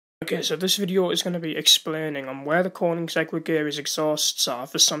Okay, so this video is going to be explaining on where the koenigsegg regera's exhausts are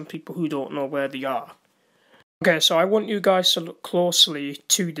for some people who don't know where they are. Okay, so I want you guys to look closely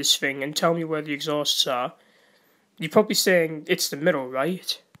to this thing and tell me where the exhausts are. You're probably saying it's the middle,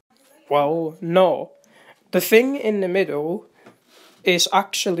 right? Well, no. The thing in the middle is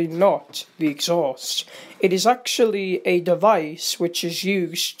actually not the exhaust. It is actually a device which is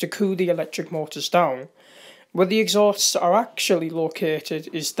used to cool the electric motors down. Where the exhausts are actually located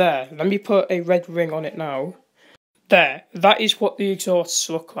is there. Let me put a red ring on it now. There. That is what the exhausts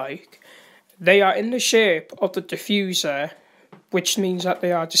look like. They are in the shape of the diffuser, which means that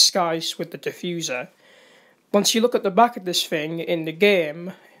they are disguised with the diffuser. Once you look at the back of this thing in the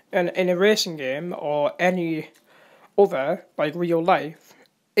game, in a racing game, or any other, like real life,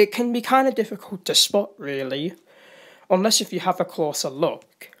 it can be kind of difficult to spot, really, unless if you have a closer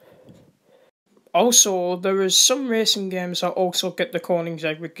look. Also, there is some racing games that also get the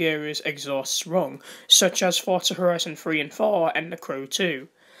koenigsegg regera's exhausts wrong, such as Forza Horizon 3 and 4 and The Crew 2.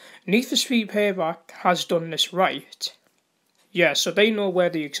 Need for Speed Payback has done this right. Yeah, so they know where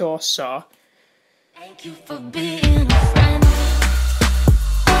the exhausts are. Thank you for being a friend.